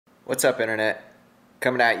What's up, internet?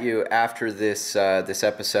 Coming at you after this this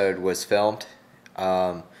episode was filmed.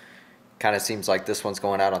 Kind of seems like this one's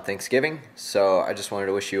going out on Thanksgiving, so I just wanted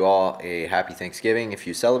to wish you all a happy Thanksgiving. If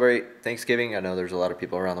you celebrate Thanksgiving, I know there's a lot of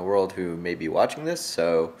people around the world who may be watching this,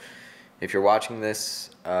 so if you're watching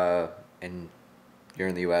this and you're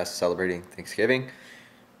in the U.S. celebrating Thanksgiving,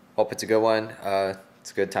 hope it's a good one.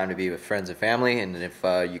 It's a good time to be with friends and family, and if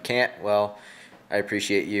you can't, well, I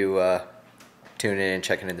appreciate you tuning in and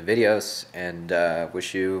checking in the videos, and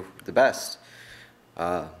wish you the best.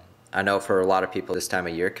 I know for a lot of people this time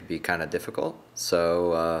of year could be kind of difficult,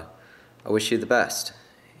 so I wish you the best,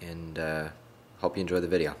 and hope you enjoy the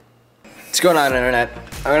video. What's going on, internet?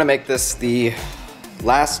 I'm gonna make this the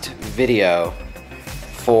last video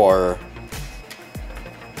for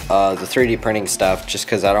the 3D printing stuff, just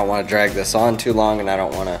because I don't want to drag this on too long, and I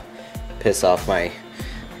don't want to piss off my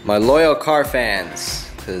loyal car fans,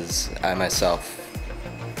 because I myself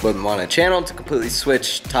wouldn't want a channel to completely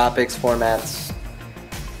switch topics, formats,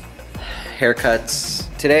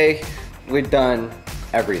 haircuts. Today we've done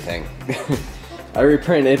everything. I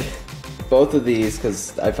reprinted both of these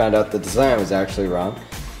because I found out the design was actually wrong.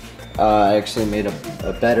 I actually made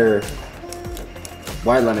a better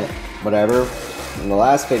wide limit, whatever. In the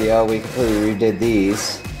last video we completely redid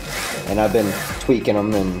these, and I've been tweaking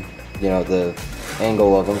them and, you know, the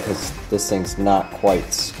angle of them, because this thing's not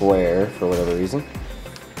quite square for whatever reason,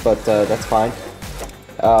 but that's fine.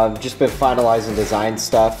 Just been finalizing design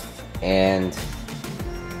stuff, and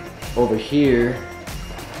over here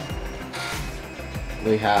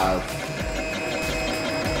we have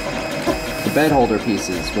the bed holder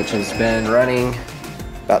pieces, which has been running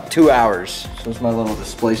about 2 hours. So it's my little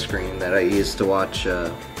display screen that I use to watch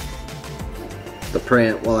the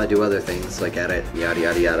print while I do other things like edit, yada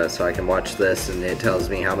yada yada. So I can watch this and it tells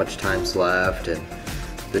me how much time's left and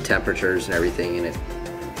the temperatures and everything, and it,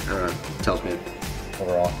 I don't know, tells me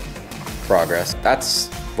overall progress. That's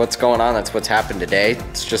what's going on. That's what's happened today.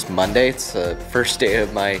 It's just Monday. It's the first day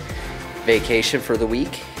of my vacation for the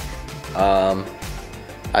week.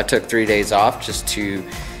 I took 3 days off just to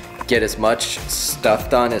get as much stuff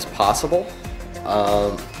done as possible,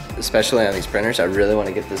 especially on these printers. I really want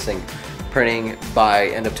to get this thing printing by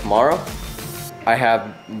end of tomorrow. I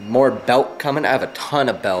have more belt coming. I have a ton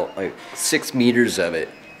of belt, like 6 meters of it,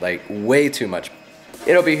 like way too much.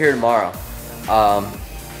 It'll be here tomorrow,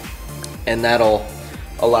 and that'll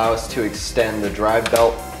allow us to extend the drive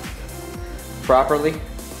belt properly.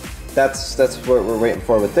 That's what we're waiting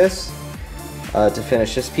for with this, to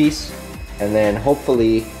finish this piece, and then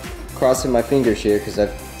hopefully, crossing my fingers here because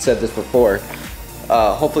I've said this before,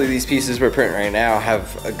 hopefully these pieces we're printing right now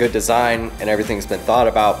have a good design and everything's been thought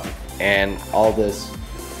about, and all this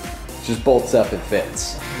just bolts up and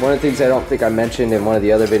fits. One of the things I don't think I mentioned in one of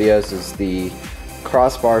the other videos is the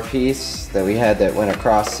crossbar piece that we had that went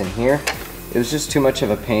across in here. It was just too much of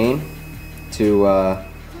a pain to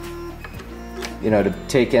you know, to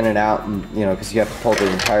take in and out, and, you know, because you have to pull the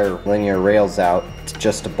entire linear rails out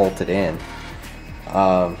just to bolt it in,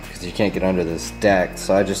 because you can't get under this deck.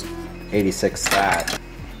 So I just 86 that.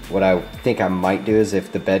 What I think I might do is,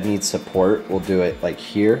 if the bed needs support, we'll do it like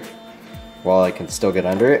here while I can still get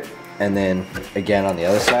under it, and then again on the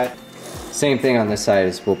other side. Same thing on this side,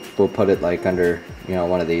 is we'll put it like under, you know,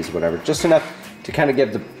 one of these, whatever, just enough to kind of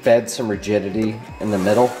give the bed some rigidity in the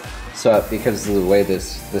middle. So because of the way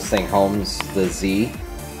this thing homes the Z,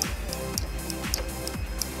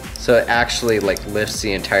 so it actually like lifts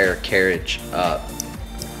the entire carriage up,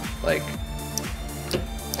 like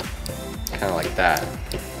kind of like that.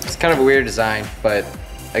 It's kind of a weird design, but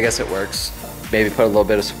I guess it works. Maybe put a little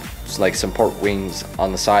bit of like support wings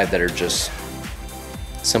on the side that are just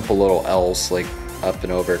simple little L's, like up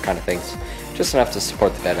and over kind of things, just enough to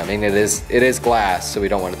support the bed. I mean, it is glass, so we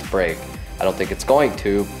don't want it to break. I don't think it's going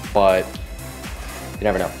to, but you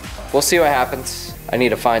never know. We'll see what happens. I need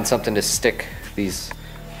to find something to stick these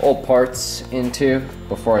old parts into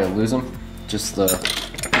before I lose them. Just the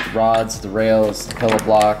rods, the rails, the pillow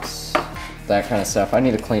blocks, that kind of stuff. I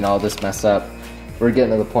need to clean all this mess up. We're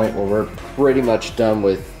getting to the point where we're pretty much done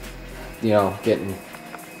with, you know, getting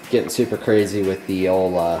super crazy with the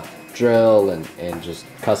old drill and just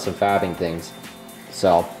custom fabbing things.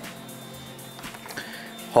 So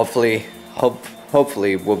hopefully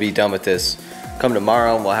we'll be done with this come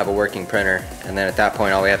tomorrow, and we'll have a working printer, and then at that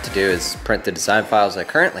point all we have to do is print the design files I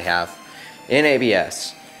currently have in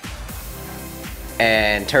ABS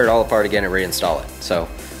and tear it all apart again and reinstall it. So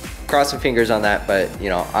crossing fingers on that, but you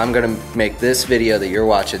know, I'm gonna make this video that you're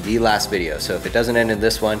watching the last video. So if it doesn't end in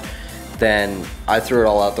this one, then I threw it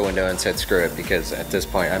all out the window and said screw it, because at this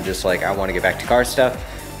point I'm just like, I want to get back to car stuff,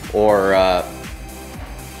 or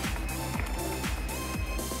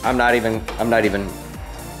I'm not even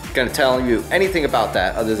gonna tell you anything about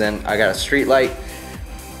that other than I got a street light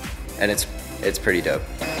and it's pretty dope.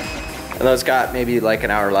 And those got maybe like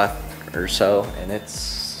an hour left or so, and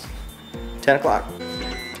it's 10 o'clock.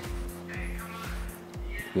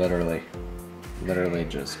 Literally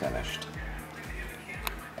just finished.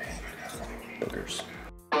 Boogers.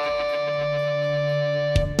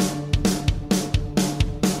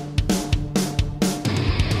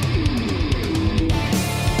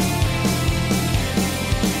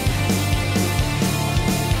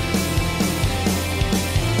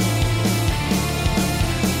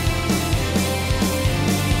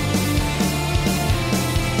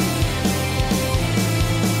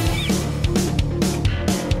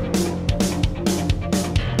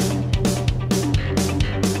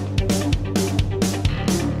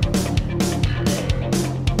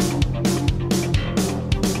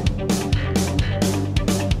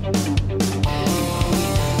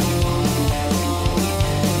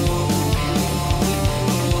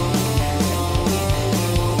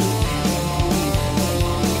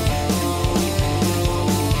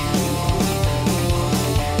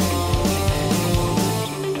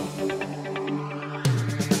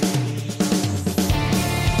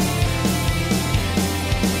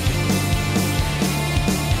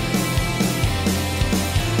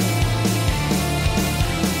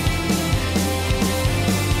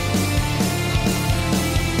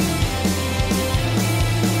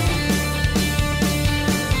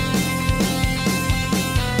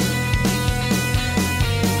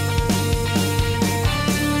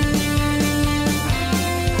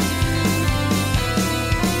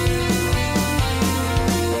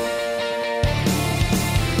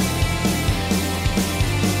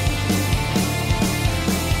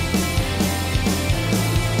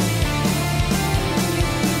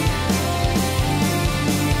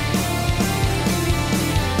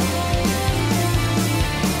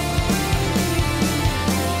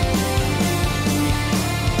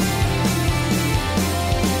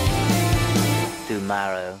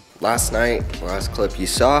 Last night, last clip you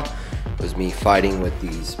saw was me fighting with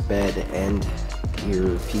these bed end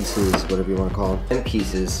ear pieces, whatever you want to call them. End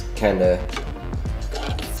pieces kind of,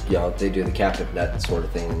 you know, they do the captive nut sort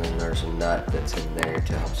of thing, and then there's a nut that's in there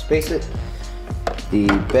to help space it. The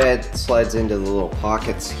bed slides into the little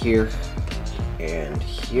pockets here and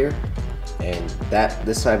here, and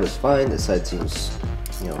this side was fine. This side seems,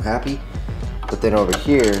 you know, happy. But then over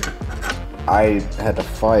here, I had to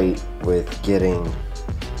fight with getting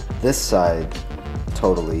this side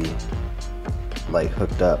totally like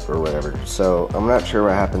hooked up or whatever. So I'm not sure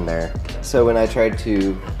what happened there. So when I tried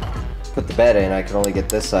to put the bed in, I could only get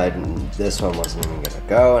this side, and this one wasn't even gonna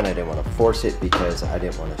go, and I didn't want to force it because I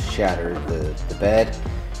didn't want to shatter the bed.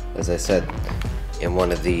 As I said in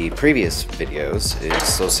one of the previous videos,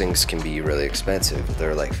 is those things can be really expensive.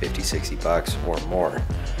 They're like 50, 60 bucks or more.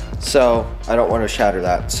 So I don't want to shatter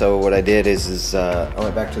that. So what I did is I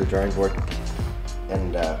went back to the drawing board,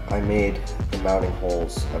 and I made the mounting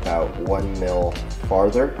holes about 1 mil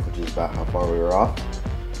farther, which is about how far we were off.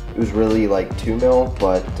 It was really like 2 mil,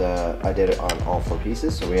 but I did it on all 4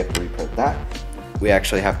 pieces, so we have to reprint that. We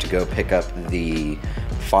actually have to go pick up the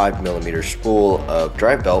 5mm spool of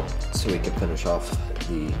drive belt so we can finish off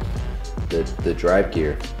the drive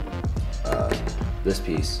gear. This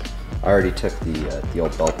piece, I already took the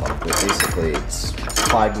old belt off, but basically it's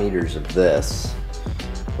 5 meters of this,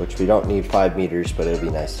 which we don't need 5 meters, but it'd be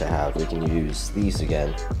nice to have. We can use these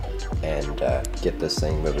again and get this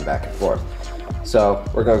thing moving back and forth. So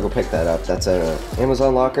we're gonna go pick that up. That's an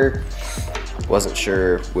Amazon locker. Wasn't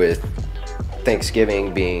sure with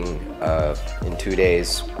Thanksgiving being in 2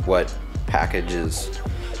 days what packages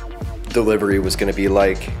delivery was gonna be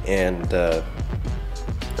like, and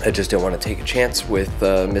I just didn't want to take a chance with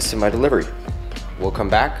missing my delivery. We'll come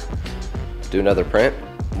back, do another print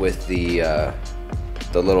with the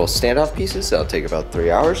little standoff pieces. That'll take about 3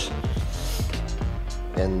 hours,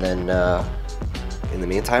 and then in the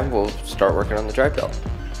meantime we'll start working on the drive belt.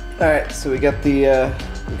 All right, so we got the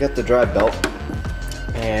drive belt,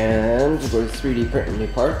 and we're 3D printing new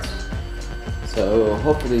parts. So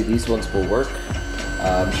hopefully these ones will work.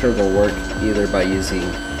 I'm sure they'll work either by using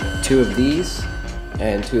 2 of these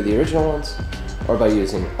and 2 of the original ones, or by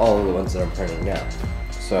using all of the ones that I'm printing now.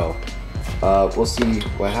 So we'll see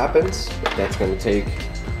what happens. But that's going to take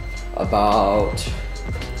about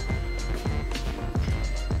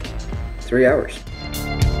 3 hours.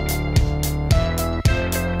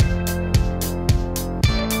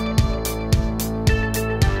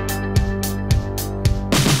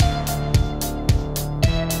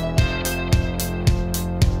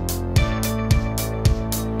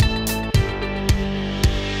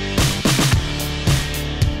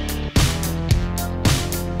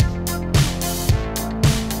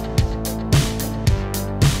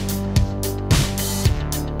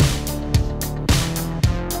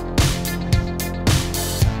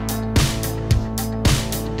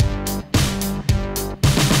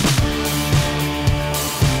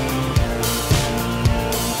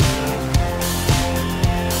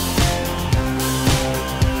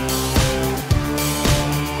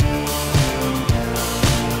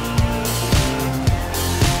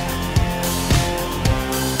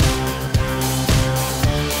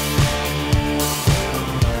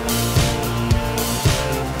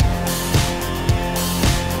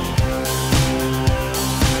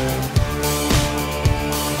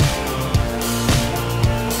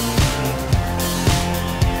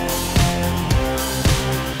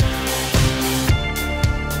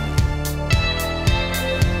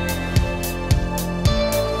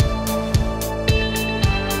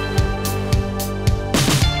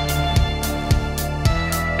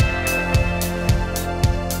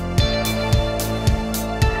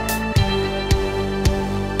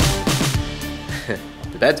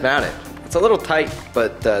 bed's mounted. It's a little tight,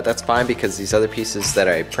 but that's fine because these other pieces that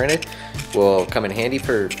I printed will come in handy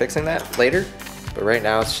for fixing that later. But right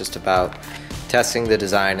now it's just about testing the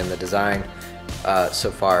design, and the design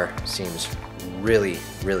so far seems really,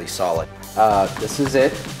 really solid. This is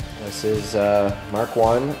it. This is Mark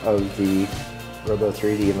 1 of the Robo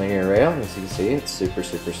 3D linear rail. As you can see, it's super,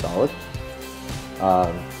 super solid.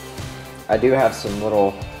 I do have some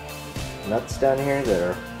little nuts down here that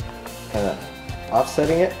are kind of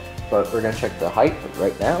offsetting it, but we're gonna check the height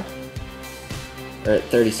right now. We're at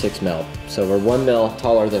 36 mil, so we're 1 mil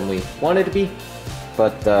taller than we wanted to be,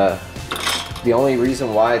 but the only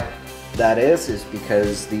reason why that is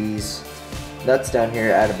because these nuts down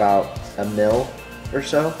here add about 1 mil or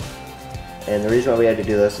so, and the reason why we had to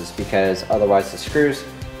do this is because otherwise the screws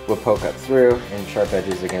will poke up through and sharp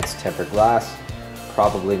edges against tempered glass.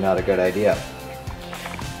 Probably not a good idea.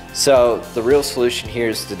 So the real solution here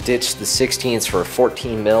is to ditch the 16s for a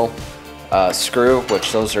 14 mil screw,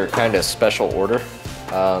 which those are kind of special order.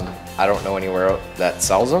 I don't know anywhere that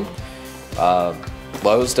sells them.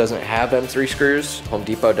 Lowe's doesn't have M3 screws. Home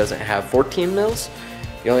Depot doesn't have 14 mils.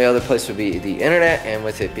 The only other place would be the internet, and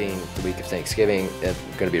with it being the week of Thanksgiving, it's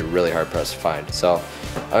going to be really hard pressed to find. So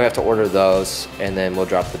I'm going to have to order those, and then we'll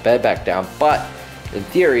drop the bed back down. But in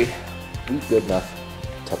theory, we're good enough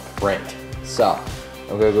to print. So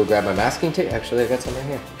I'm going to go grab my masking tape. Actually, I got some right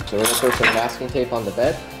here. So we're going to throw some masking tape on the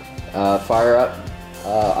bed, fire up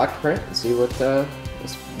Octoprint, and see what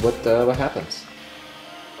happens.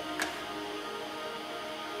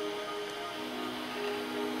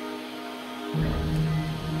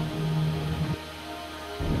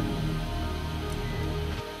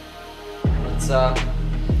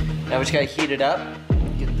 Now we just gotta heat it up,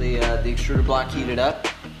 get the extruder block heated up,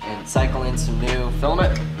 and cycle in some new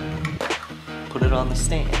filament, put it on the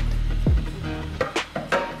stand.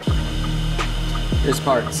 This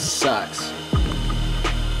part sucks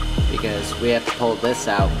because we have to pull this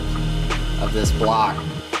out of this block,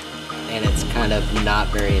 and it's kind of not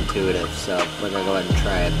very intuitive, so we're gonna go ahead and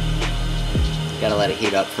try it. Gotta let it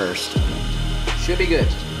heat up first. Should be good.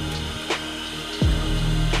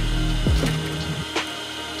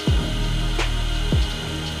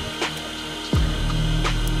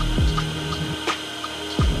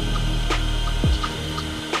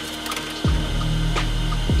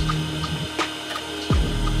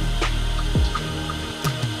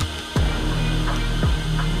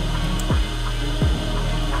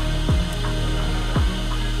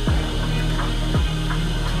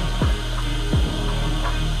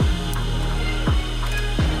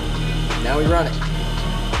 Now we run it.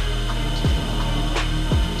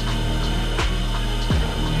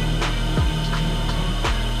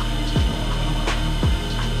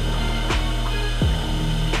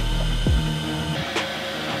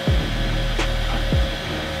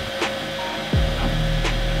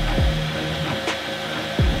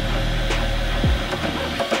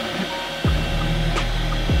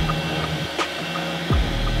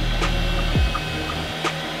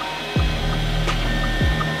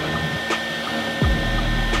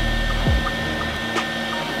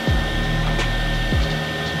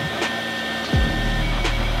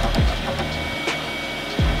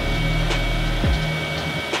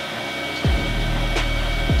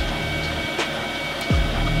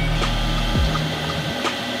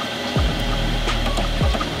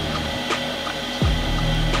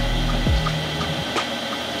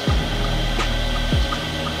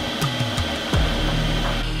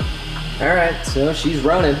 Alright, so she's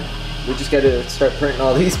running. We just gotta start printing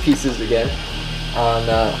all these pieces again on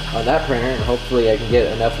that printer, and hopefully I can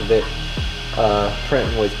get enough of it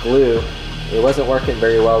printing with glue. It wasn't working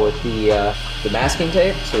very well with the masking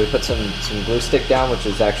tape, so we put some glue stick down, which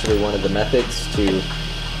is actually one of the methods to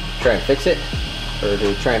try and fix it, or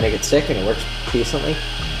to try and make it stick, and it works decently.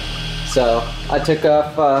 So I took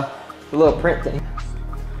off the little print thing.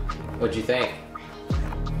 What'd you think?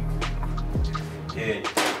 Dude,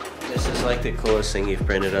 this is like the coolest thing you've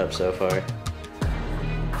printed up so far. You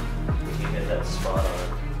can get that spot on.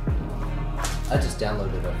 I just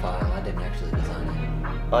downloaded a file. I didn't actually design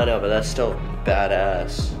it. I know, but that's still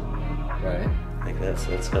badass. Right. I think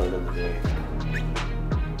that's coming in the video.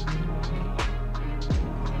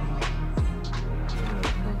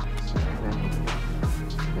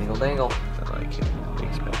 Dangle dangle. I like it.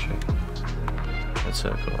 Thanks, Patrick. That's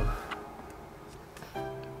so cool.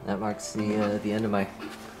 That marks the end of my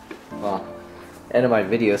end of my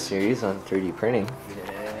video series on 3D printing.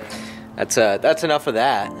 Yeah. That's enough of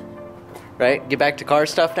that, right? Get back to car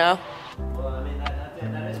stuff now. Well, I mean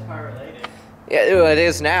that is car related. Yeah, well, it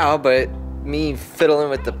is now, but me fiddling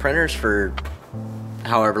with the printers for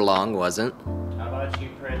however long wasn't. How about much you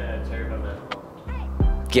print a turbo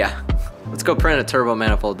manifold? Yeah, let's go print a turbo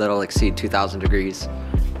manifold that'll exceed 2,000 degrees.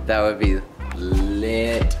 That would be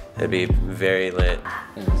lit. It'd be very lit.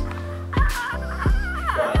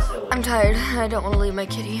 I'm tired. I don't want to leave my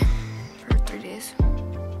kitty for 3 days.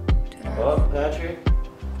 Well, Patrick,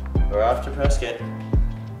 we're off to Prescott.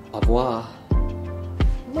 Au revoir.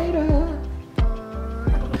 Later.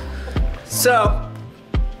 So,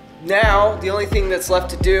 now the only thing that's left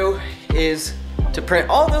to do is to print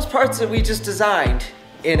all those parts that we just designed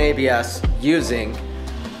in ABS using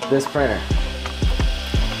this printer.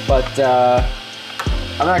 But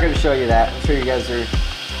I'm not going to show you that. I'm sure you guys are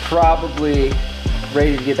probably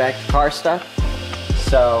ready to get back to car stuff.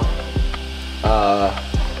 So,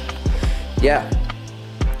 yeah,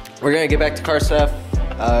 we're going to get back to car stuff.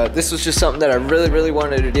 This was just something that I really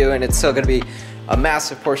wanted to do, and it's still going to be a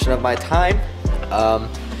massive portion of my time.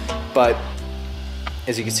 But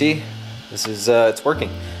as you can see, this is it's working.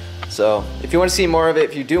 So if you want to see more of it,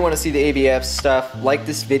 if you do want to see the ABS stuff, like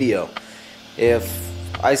this video. If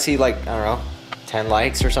I see, like, I don't know, 10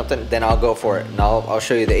 likes or something, then I'll go for it, and I'll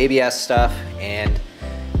show you the ABS stuff. And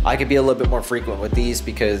I could be a little bit more frequent with these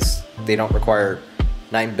because they don't require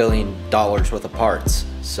 $9 billion worth of parts.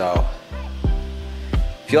 So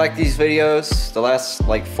if you like these videos, the last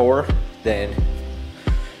like 4, then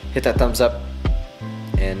hit that thumbs up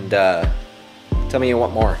and tell me you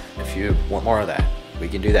want more. If you want more of that, we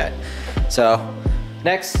can do that. So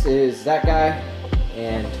next is that guy,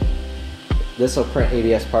 and this will print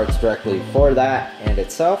ABS parts directly for that and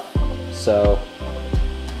itself. So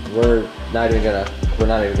we're not even gonna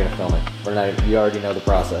film it. You already know the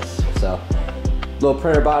process. So little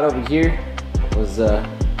printer bot over here was a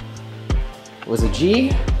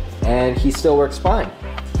G, and he still works fine.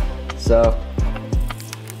 So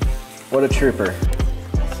what a trooper.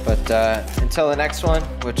 But until the next one,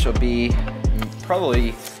 which will be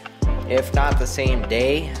probably, if not the same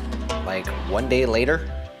day, like 1 day later,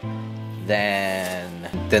 then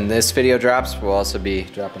this video drops. We'll also be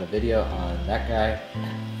dropping a video on that guy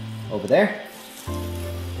over there,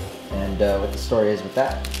 and what the story is with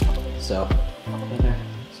that. So, right there,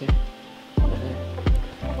 see? Right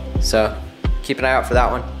there. So keep an eye out for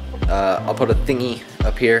that one. I'll put a thingy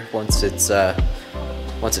up here once it's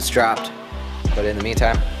dropped. But in the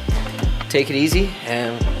meantime, take it easy,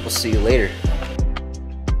 and we'll see you later.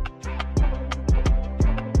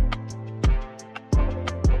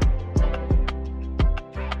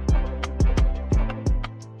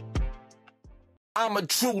 I'm a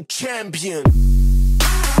true champion.